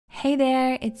Hey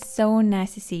there, it's so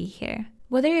nice to see you here.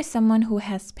 Whether you're someone who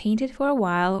has painted for a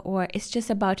while or is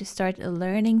just about to start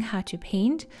learning how to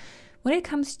paint, when it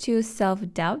comes to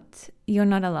self-doubt, you're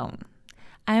not alone.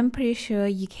 I'm pretty sure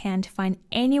you can't find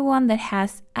anyone that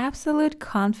has absolute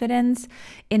confidence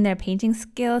in their painting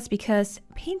skills because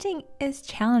painting is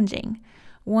challenging.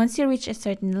 Once you reach a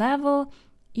certain level,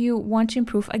 you want to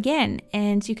improve again,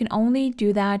 and you can only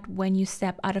do that when you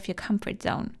step out of your comfort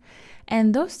zone.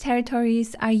 And those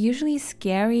territories are usually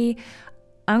scary,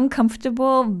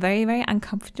 uncomfortable, very, very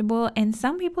uncomfortable, and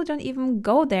some people don't even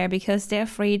go there because they're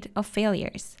afraid of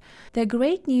failures. The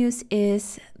great news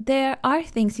is there are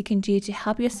things you can do to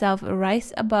help yourself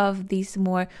rise above these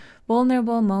more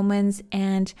vulnerable moments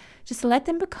and just let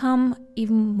them become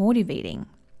even motivating.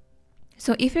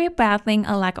 So if you're battling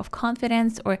a lack of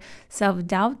confidence or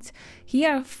self-doubt,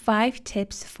 here are 5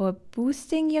 tips for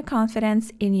boosting your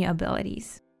confidence in your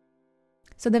abilities.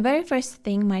 So the very first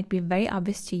thing might be very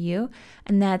obvious to you,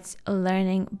 and that's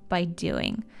learning by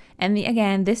doing. And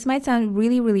again, this might sound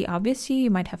really, really obvious to you.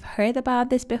 You might have heard about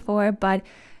this before, but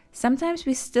sometimes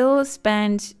we still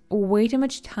spend way too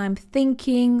much time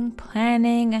thinking,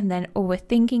 planning, and then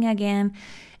overthinking again.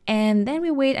 And then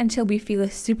we wait until we feel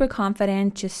super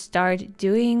confident to start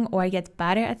doing or get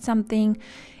better at something.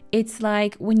 It's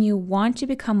like when you want to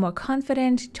become more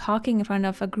confident talking in front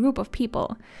of a group of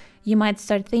people, you might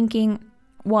start thinking,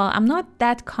 well, I'm not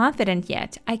that confident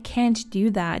yet. I can't do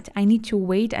that. I need to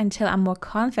wait until I'm more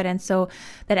confident so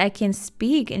that I can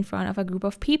speak in front of a group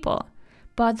of people.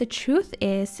 But the truth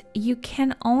is, you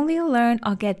can only learn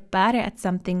or get better at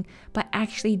something by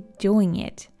actually doing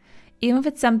it. Even if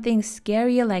it's something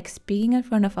scary like speaking in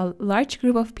front of a large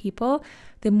group of people,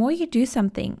 the more you do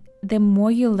something, the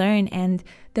more you learn and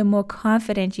the more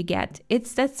confident you get.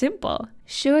 It's that simple.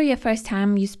 Sure, your first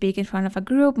time you speak in front of a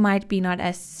group might be not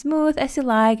as smooth as you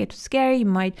like. It's scary. You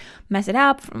might mess it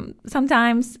up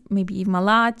sometimes, maybe even a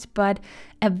lot. But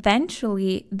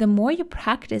eventually, the more you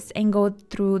practice and go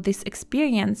through this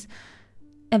experience,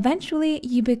 eventually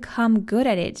you become good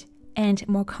at it and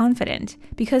more confident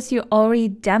because you've already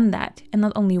done that. And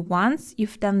not only once,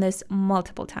 you've done this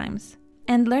multiple times.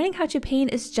 And learning how to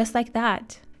paint is just like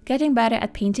that. Getting better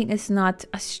at painting is not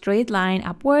a straight line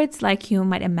upwards like you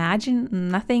might imagine.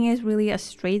 Nothing is really a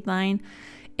straight line.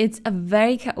 It's a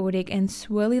very chaotic and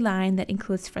swirly line that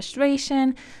includes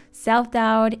frustration,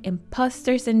 self-doubt,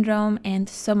 imposter syndrome, and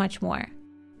so much more.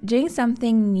 Doing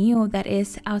something new that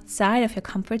is outside of your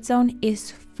comfort zone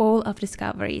is full of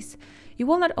discoveries. You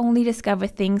will not only discover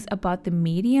things about the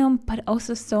medium, but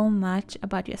also so much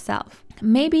about yourself.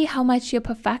 Maybe how much your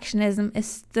perfectionism is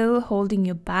still holding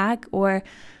you back, or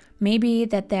maybe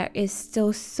that there is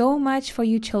still so much for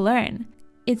you to learn.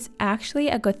 It's actually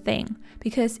a good thing,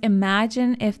 because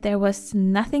imagine if there was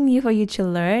nothing new for you to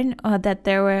learn, or that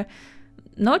there were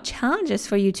no challenges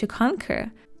for you to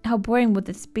conquer. How boring would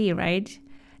this be, right?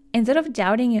 Instead of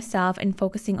doubting yourself and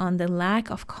focusing on the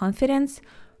lack of confidence,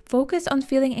 focus on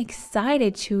feeling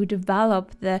excited to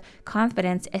develop the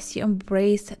confidence as you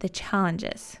embrace the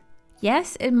challenges.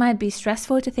 Yes, it might be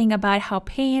stressful to think about how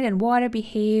paint and water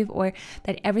behave or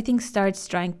that everything starts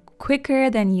drying quicker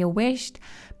than you wished,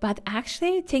 but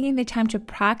actually taking the time to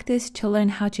practice to learn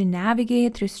how to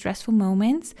navigate through stressful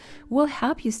moments will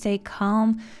help you stay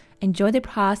calm, enjoy the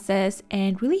process,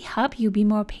 and really help you be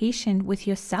more patient with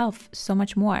yourself so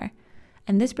much more.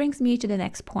 And this brings me to the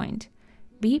next point.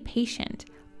 Be patient.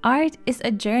 Art is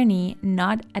a journey,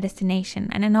 not a destination.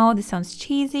 And I know this sounds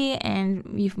cheesy and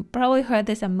you've probably heard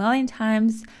this a million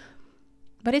times,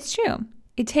 but it's true.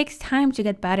 It takes time to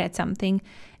get better at something.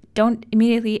 Don't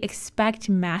immediately expect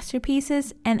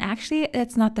masterpieces, and actually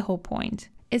that's not the whole point.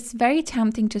 It's very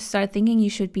tempting to start thinking you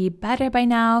should be better by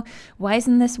now. Why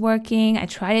isn't this working? I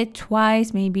tried it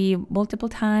twice, maybe multiple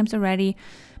times already.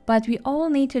 But we all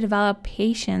need to develop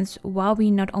patience while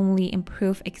we not only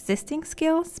improve existing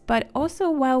skills, but also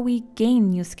while we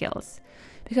gain new skills.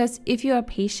 Because if you are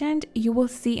patient, you will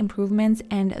see improvements,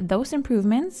 and those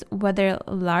improvements, whether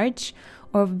large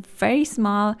or very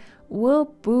small,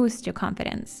 will boost your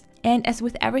confidence. And as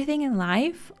with everything in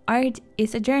life, art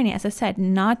is a journey, as I said,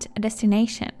 not a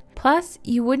destination. Plus,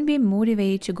 you wouldn't be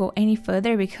motivated to go any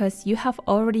further because you have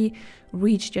already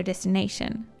reached your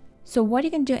destination. So what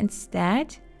you can do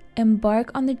instead, embark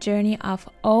on the journey of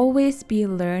always be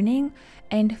learning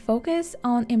and focus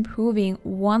on improving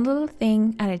one little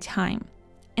thing at a time.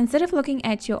 Instead of looking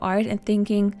at your art and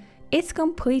thinking, it's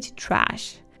complete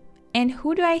trash. And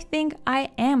who do I think I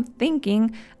am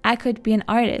thinking I could be an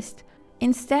artist?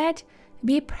 Instead,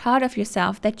 be proud of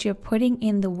yourself that you're putting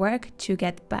in the work to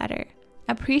get better.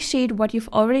 Appreciate what you've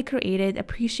already created,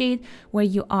 appreciate where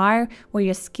you are, where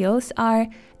your skills are,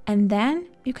 and then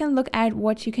you can look at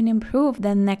what you can improve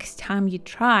the next time you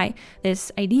try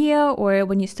this idea or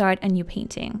when you start a new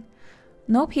painting.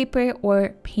 No paper or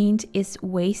paint is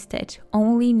wasted,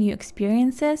 only new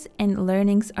experiences and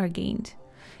learnings are gained.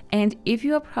 And if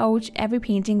you approach every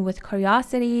painting with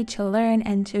curiosity to learn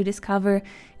and to discover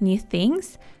new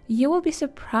things, you will be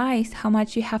surprised how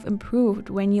much you have improved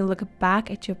when you look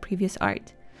back at your previous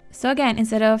art. So again,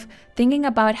 instead of thinking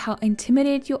about how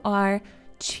intimidated you are,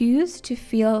 choose to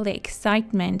feel the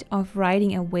excitement of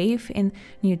riding a wave in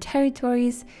new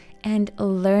territories and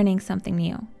learning something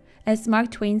new. As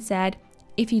Mark Twain said,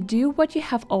 if you do what you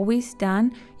have always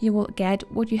done, you will get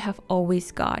what you have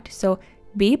always got. So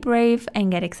be brave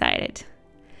and get excited.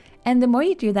 And the more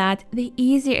you do that, the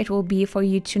easier it will be for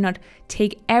you to not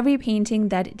take every painting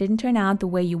that didn't turn out the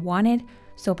way you wanted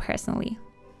so personally.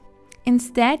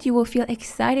 Instead, you will feel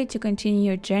excited to continue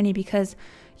your journey because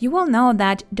you will know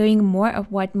that doing more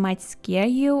of what might scare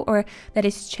you or that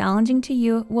is challenging to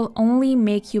you will only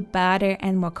make you better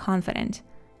and more confident.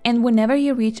 And whenever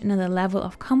you reach another level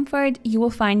of comfort, you will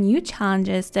find new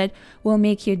challenges that will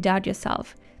make you doubt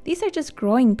yourself. These are just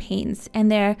growing pains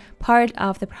and they're part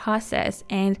of the process,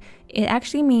 and it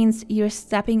actually means you're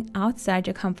stepping outside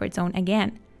your comfort zone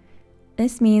again.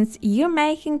 This means you're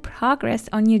making progress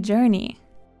on your journey.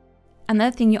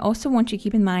 Another thing you also want to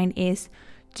keep in mind is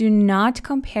do not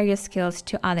compare your skills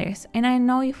to others. And I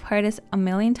know you've heard this a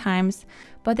million times,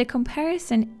 but the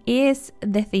comparison is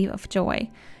the thief of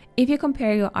joy. If you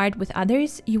compare your art with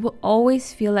others, you will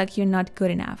always feel like you're not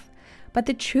good enough. But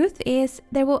the truth is,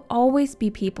 there will always be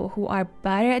people who are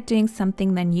better at doing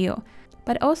something than you.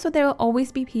 But also there will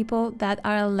always be people that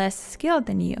are less skilled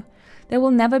than you. There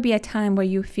will never be a time where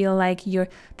you feel like you're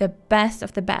the best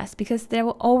of the best, because there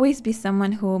will always be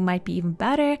someone who might be even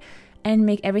better and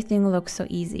make everything look so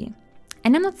easy.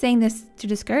 And I'm not saying this to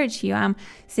discourage you. I'm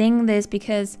saying this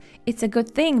because it's a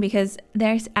good thing, because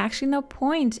there's actually no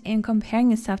point in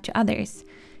comparing yourself to others.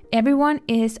 Everyone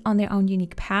is on their own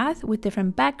unique path with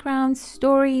different backgrounds,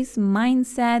 stories,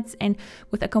 mindsets, and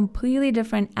with a completely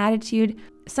different attitude.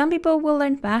 Some people will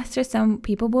learn faster, some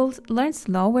people will learn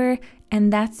slower,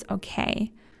 and that's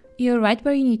okay. You're right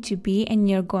where you need to be and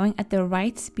you're going at the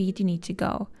right speed you need to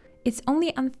go. It's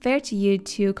only unfair to you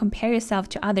to compare yourself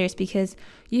to others because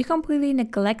you're completely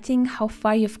neglecting how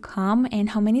far you've come and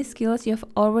how many skills you've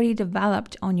already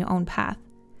developed on your own path.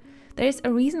 There's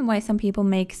a reason why some people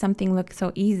make something look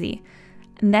so easy,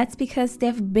 and that's because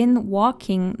they've been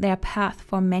walking their path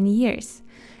for many years.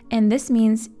 And this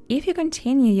means if you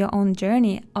continue your own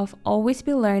journey of always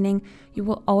be learning, you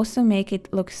will also make it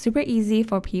look super easy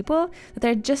for people that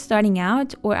are just starting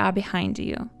out or are behind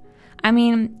you. I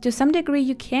mean, to some degree,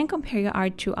 you can compare your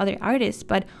art to other artists,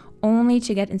 but only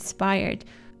to get inspired,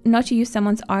 not to use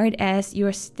someone's art as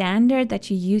your standard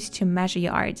that you use to measure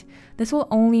your art. This will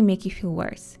only make you feel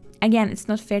worse. Again, it's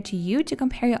not fair to you to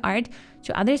compare your art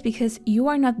to others because you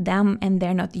are not them and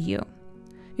they're not you.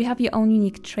 You have your own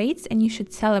unique traits and you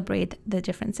should celebrate the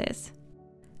differences.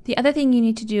 The other thing you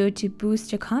need to do to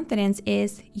boost your confidence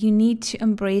is you need to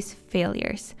embrace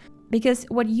failures. Because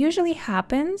what usually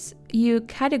happens, you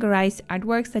categorize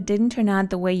artworks that didn't turn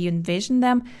out the way you envisioned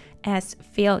them as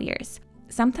failures.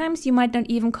 Sometimes you might not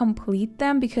even complete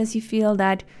them because you feel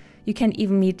that you can't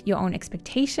even meet your own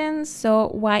expectations, so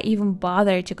why even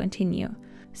bother to continue?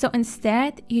 So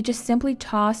instead, you just simply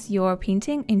toss your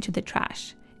painting into the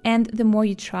trash. And the more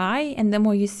you try and the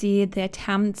more you see the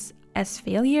attempts as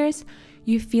failures,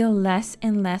 you feel less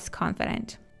and less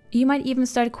confident. You might even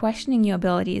start questioning your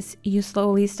abilities. You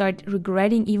slowly start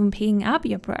regretting even picking up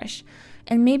your brush,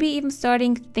 and maybe even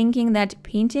starting thinking that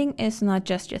painting is not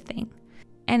just your thing.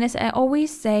 And as I always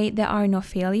say, there are no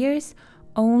failures,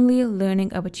 only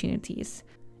learning opportunities.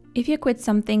 If you quit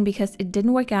something because it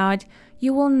didn't work out,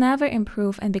 you will never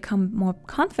improve and become more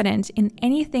confident in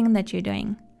anything that you're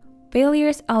doing.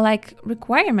 Failures are like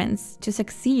requirements to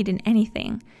succeed in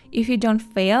anything. If you don't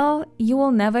fail, you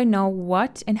will never know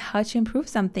what and how to improve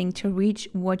something to reach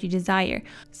what you desire.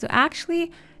 So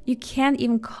actually, you can't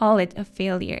even call it a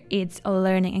failure. It's a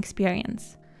learning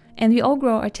experience. And we all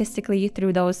grow artistically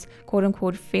through those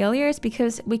quote-unquote failures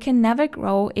because we can never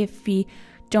grow if we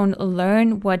don't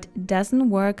learn what doesn't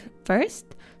work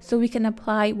first, so we can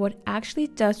apply what actually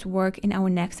does work in our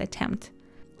next attempt.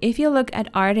 If you look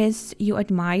at artists you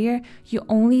admire, you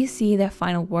only see their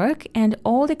final work and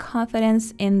all the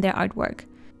confidence in their artwork.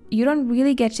 You don't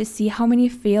really get to see how many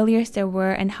failures there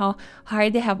were and how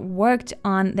hard they have worked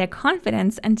on their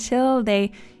confidence until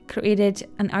they created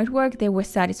an artwork they were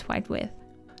satisfied with.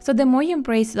 So the more you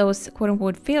embrace those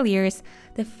quote-unquote failures,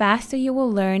 the faster you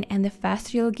will learn and the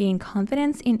faster you'll gain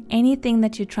confidence in anything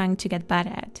that you're trying to get better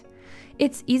at.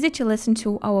 It's easy to listen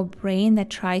to our brain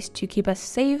that tries to keep us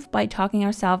safe by talking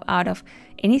ourselves out of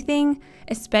anything,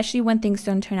 especially when things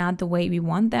don't turn out the way we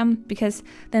want them, because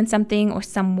then something or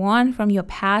someone from your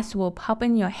past will pop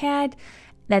in your head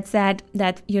that said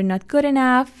that you're not good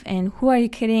enough and who are you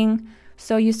kidding?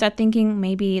 So you start thinking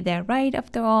maybe they're right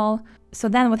after all. So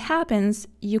then what happens,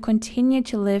 you continue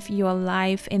to live your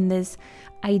life in this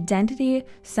identity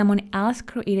someone else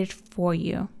created for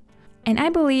you. And I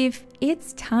believe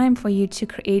it's time for you to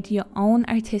create your own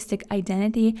artistic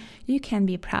identity you can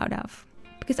be proud of.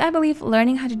 Because I believe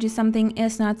learning how to do something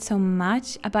is not so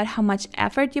much about how much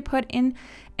effort you put in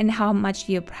and how much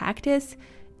you practice.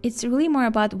 It's really more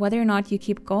about whether or not you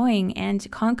keep going and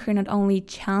conquer not only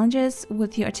challenges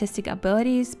with your artistic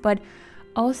abilities, but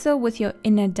also with your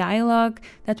inner dialogue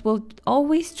that will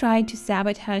always try to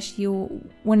sabotage you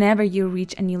whenever you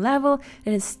reach a new level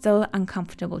that is still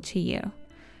uncomfortable to you.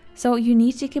 So you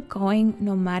need to keep going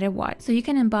no matter what. So you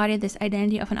can embody this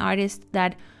identity of an artist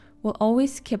that will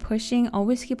always keep pushing,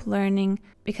 always keep learning,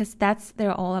 because that's what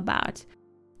they're all about.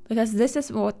 Because this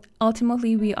is what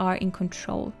ultimately we are in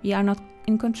control. We are not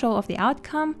in control of the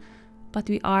outcome, but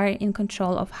we are in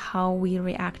control of how we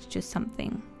react to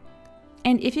something.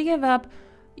 And if you give up,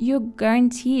 you're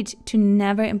guaranteed to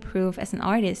never improve as an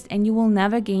artist, and you will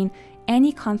never gain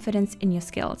any confidence in your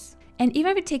skills. And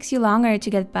even if it takes you longer to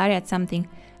get better at something,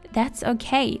 that's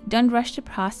okay. Don't rush the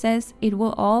process. It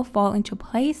will all fall into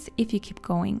place if you keep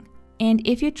going. And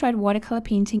if you tried watercolor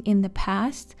painting in the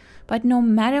past, but no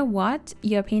matter what,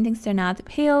 your paintings turn out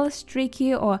pale,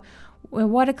 streaky, or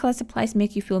watercolor supplies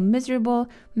make you feel miserable,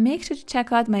 make sure to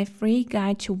check out my free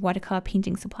guide to watercolor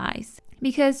painting supplies.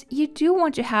 Because you do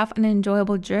want to have an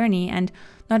enjoyable journey and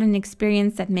not an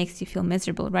experience that makes you feel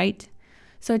miserable, right?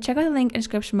 So check out the link in the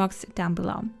description box down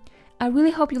below. I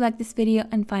really hope you liked this video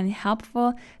and find it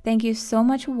helpful. Thank you so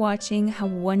much for watching.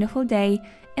 Have a wonderful day,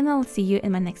 and I'll see you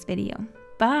in my next video.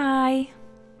 Bye!